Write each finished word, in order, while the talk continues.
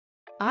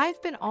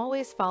I've been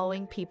always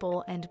following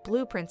people and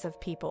blueprints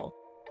of people,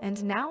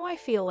 and now I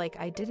feel like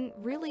I didn't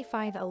really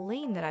find a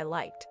lane that I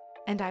liked,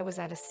 and I was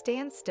at a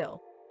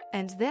standstill.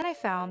 And then I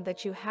found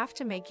that you have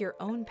to make your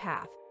own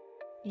path.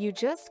 You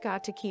just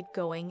got to keep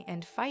going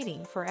and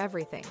fighting for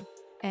everything,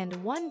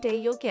 and one day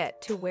you'll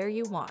get to where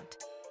you want.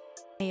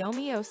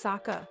 Naomi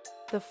Osaka,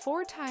 the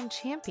four-time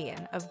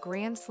champion of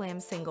Grand Slam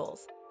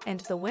singles,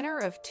 and the winner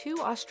of 2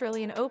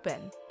 Australian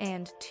Open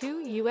and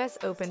 2 US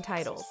Open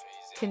titles,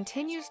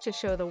 continues to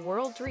show the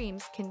world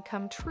dreams can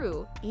come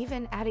true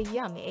even at a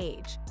young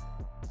age.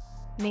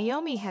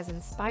 Naomi has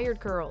inspired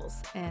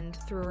girls and,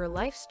 through her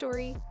life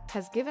story,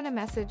 has given a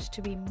message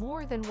to be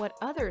more than what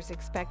others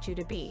expect you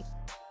to be,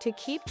 to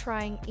keep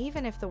trying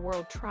even if the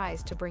world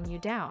tries to bring you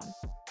down,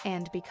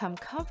 and become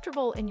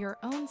comfortable in your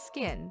own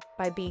skin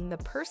by being the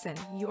person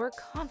you're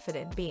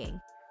confident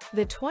being.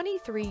 The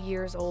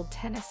 23-year-old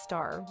tennis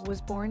star was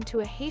born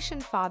to a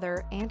Haitian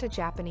father and a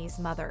Japanese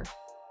mother.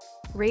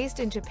 Raised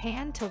in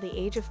Japan till the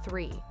age of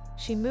 3,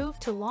 she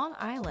moved to Long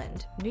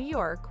Island, New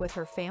York with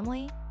her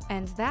family,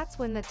 and that's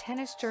when the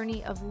tennis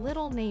journey of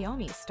little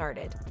Naomi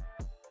started.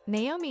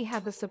 Naomi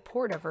had the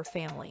support of her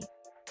family,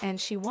 and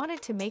she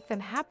wanted to make them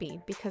happy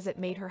because it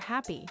made her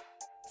happy,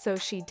 so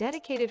she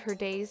dedicated her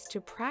days to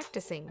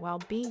practicing while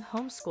being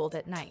homeschooled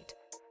at night.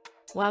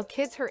 While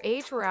kids her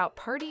age were out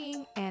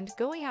partying and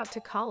going out to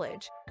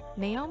college,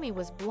 Naomi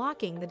was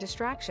blocking the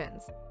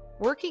distractions,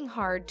 working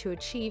hard to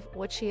achieve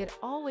what she had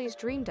always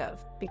dreamed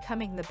of,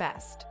 becoming the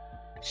best.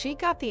 She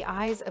got the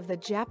eyes of the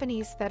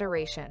Japanese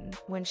Federation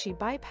when she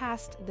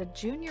bypassed the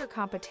junior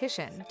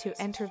competition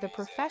to enter the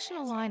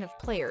professional line of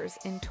players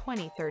in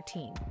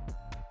 2013.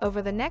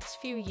 Over the next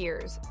few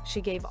years, she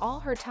gave all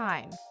her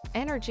time,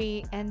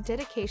 energy, and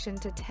dedication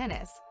to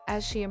tennis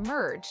as she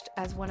emerged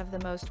as one of the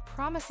most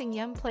promising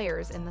young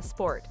players in the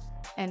sport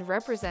and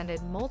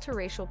represented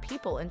multiracial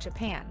people in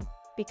Japan,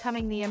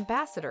 becoming the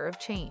ambassador of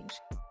change.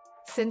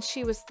 Since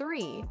she was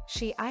 3,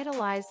 she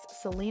idolized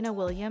Serena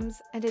Williams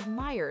and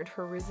admired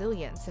her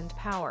resilience and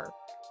power.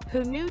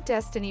 Who knew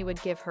destiny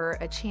would give her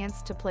a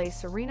chance to play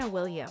Serena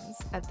Williams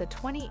at the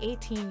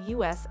 2018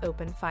 US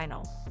Open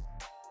final?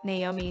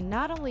 Naomi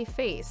not only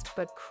faced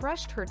but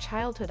crushed her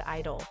childhood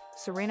idol,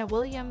 Serena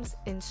Williams,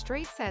 in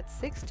straight sets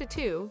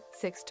 6-2,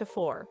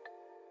 6-4.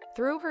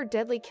 Through her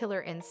deadly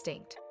killer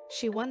instinct,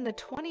 she won the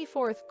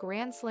 24th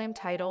Grand Slam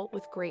title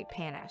with great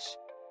panache.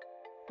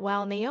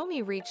 While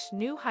Naomi reached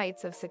new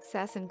heights of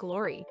success and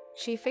glory,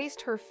 she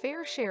faced her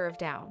fair share of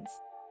downs.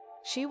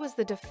 She was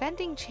the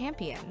defending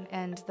champion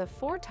and the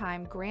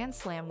 4-time Grand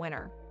Slam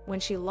winner when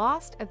she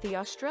lost at the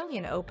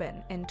Australian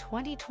Open in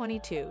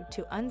 2022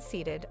 to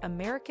unseeded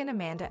American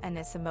Amanda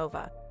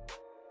Anisimova.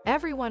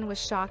 Everyone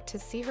was shocked to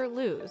see her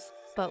lose,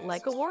 but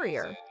like a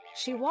warrior,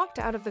 she walked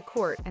out of the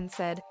court and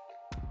said,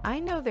 "I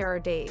know there are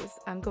days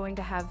I'm going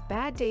to have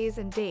bad days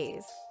and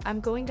days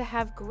I'm going to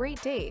have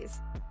great days.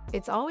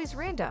 It's always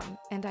random,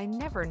 and I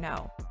never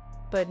know.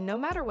 But no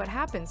matter what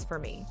happens for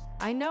me,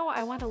 I know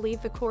I want to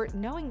leave the court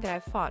knowing that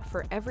I've fought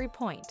for every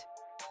point."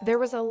 There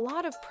was a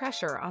lot of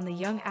pressure on the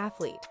young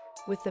athlete,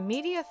 with the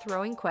media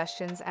throwing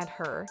questions at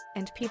her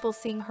and people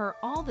seeing her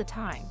all the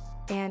time,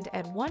 and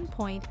at one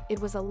point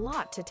it was a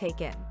lot to take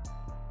in.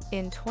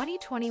 In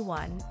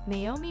 2021,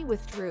 Naomi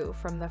withdrew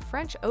from the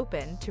French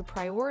Open to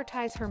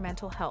prioritize her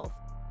mental health.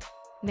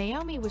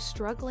 Naomi was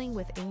struggling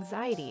with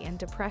anxiety and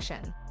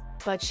depression,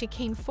 but she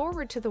came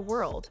forward to the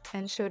world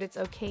and showed it's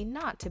okay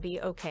not to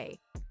be okay.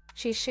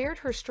 She shared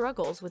her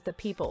struggles with the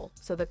people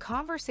so the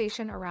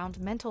conversation around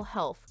mental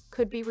health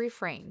could be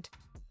reframed.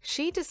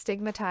 She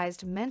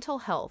destigmatized mental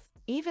health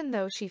even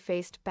though she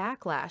faced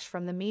backlash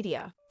from the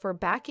media for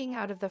backing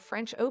out of the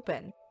French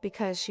Open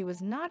because she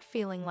was not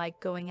feeling like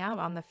going out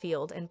on the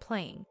field and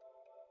playing.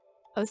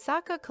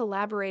 Osaka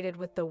collaborated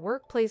with the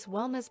workplace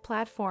wellness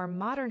platform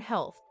Modern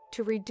Health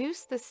to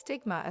reduce the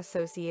stigma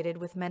associated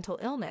with mental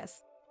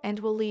illness, and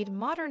will lead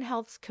Modern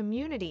Health's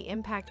Community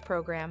Impact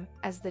Program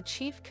as the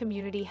Chief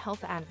Community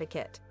Health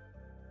Advocate.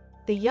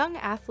 The young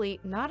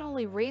athlete not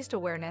only raised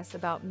awareness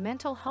about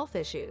mental health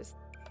issues,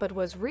 but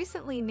was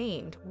recently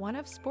named one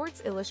of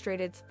Sports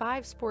Illustrated's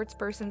 5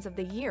 Sportspersons of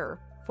the Year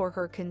for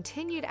her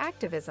continued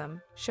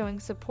activism, showing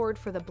support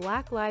for the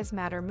Black Lives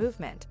Matter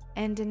movement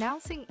and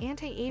denouncing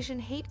anti-Asian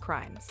hate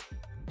crimes.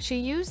 She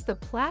used the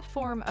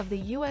platform of the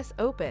US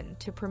Open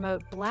to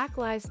promote Black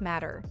Lives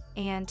Matter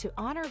and to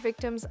honor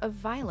victims of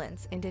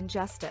violence and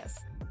injustice.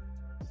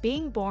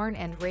 Being born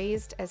and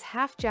raised as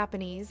half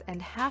Japanese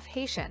and half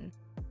Haitian,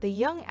 the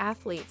young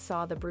athlete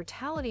saw the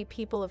brutality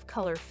people of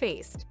color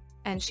faced,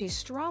 and she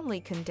strongly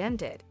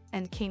condemned it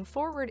and came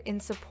forward in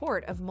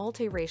support of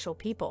multiracial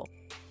people.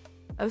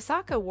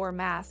 Osaka wore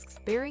masks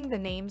bearing the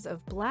names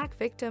of Black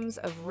victims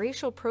of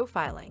racial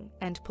profiling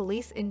and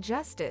police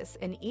injustice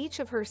in each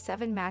of her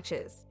 7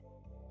 matches.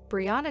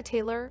 Breonna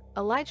Taylor,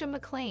 Elijah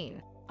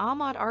McClain,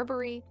 Ahmaud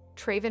Arbery,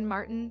 Trayvon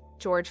Martin,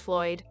 George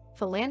Floyd,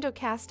 Philando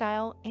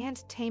Castile,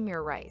 and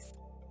Tamir Rice.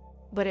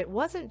 But it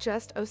wasn't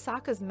just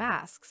Osaka's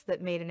masks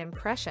that made an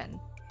impression.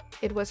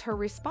 It was her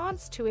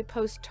response to a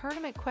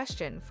post-tournament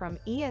question from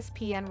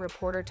ESPN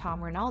reporter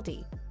Tom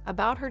Rinaldi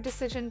about her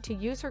decision to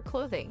use her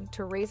clothing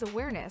to raise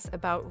awareness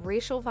about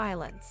racial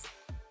violence.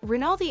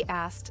 Rinaldi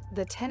asked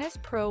the tennis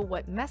pro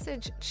what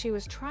message she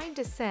was trying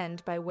to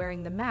send by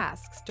wearing the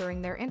masks during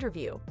their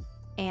interview,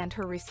 and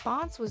her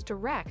response was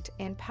direct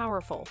and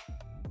powerful.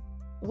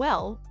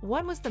 "Well,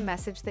 what was the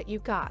message that you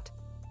got?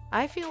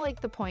 I feel like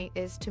the point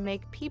is to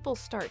make people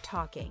start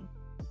talking."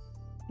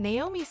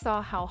 Naomi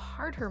saw how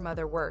hard her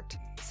mother worked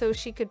so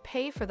she could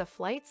pay for the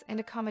flights and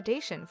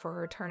accommodation for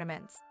her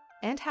tournaments,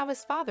 and how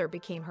his father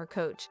became her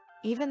coach,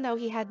 even though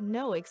he had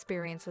no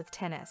experience with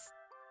tennis.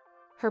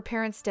 Her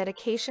parents'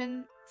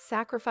 dedication,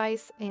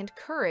 sacrifice, and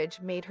courage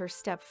made her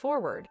step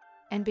forward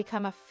and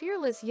become a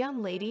fearless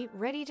young lady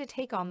ready to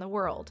take on the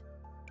world.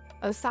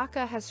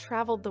 Osaka has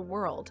traveled the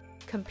world,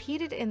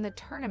 competed in the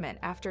tournament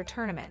after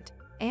tournament,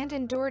 and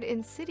endured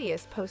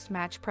insidious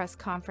post-match press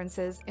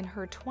conferences in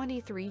her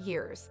 23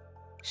 years.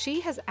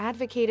 She has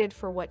advocated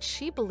for what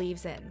she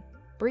believes in,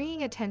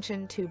 bringing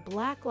attention to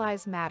Black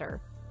Lives Matter,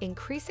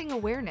 increasing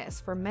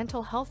awareness for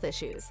mental health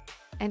issues,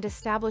 and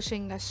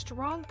establishing a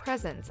strong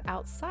presence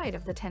outside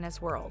of the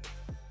tennis world.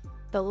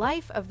 The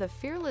life of the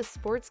fearless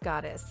sports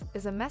goddess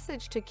is a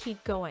message to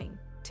keep going,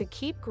 to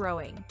keep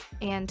growing,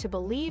 and to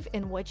believe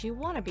in what you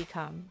want to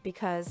become,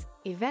 because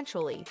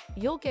eventually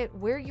you'll get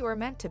where you are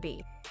meant to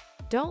be.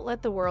 Don't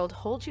let the world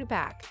hold you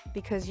back,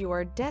 because you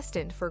are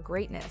destined for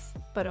greatness,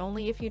 but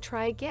only if you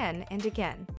try again and again.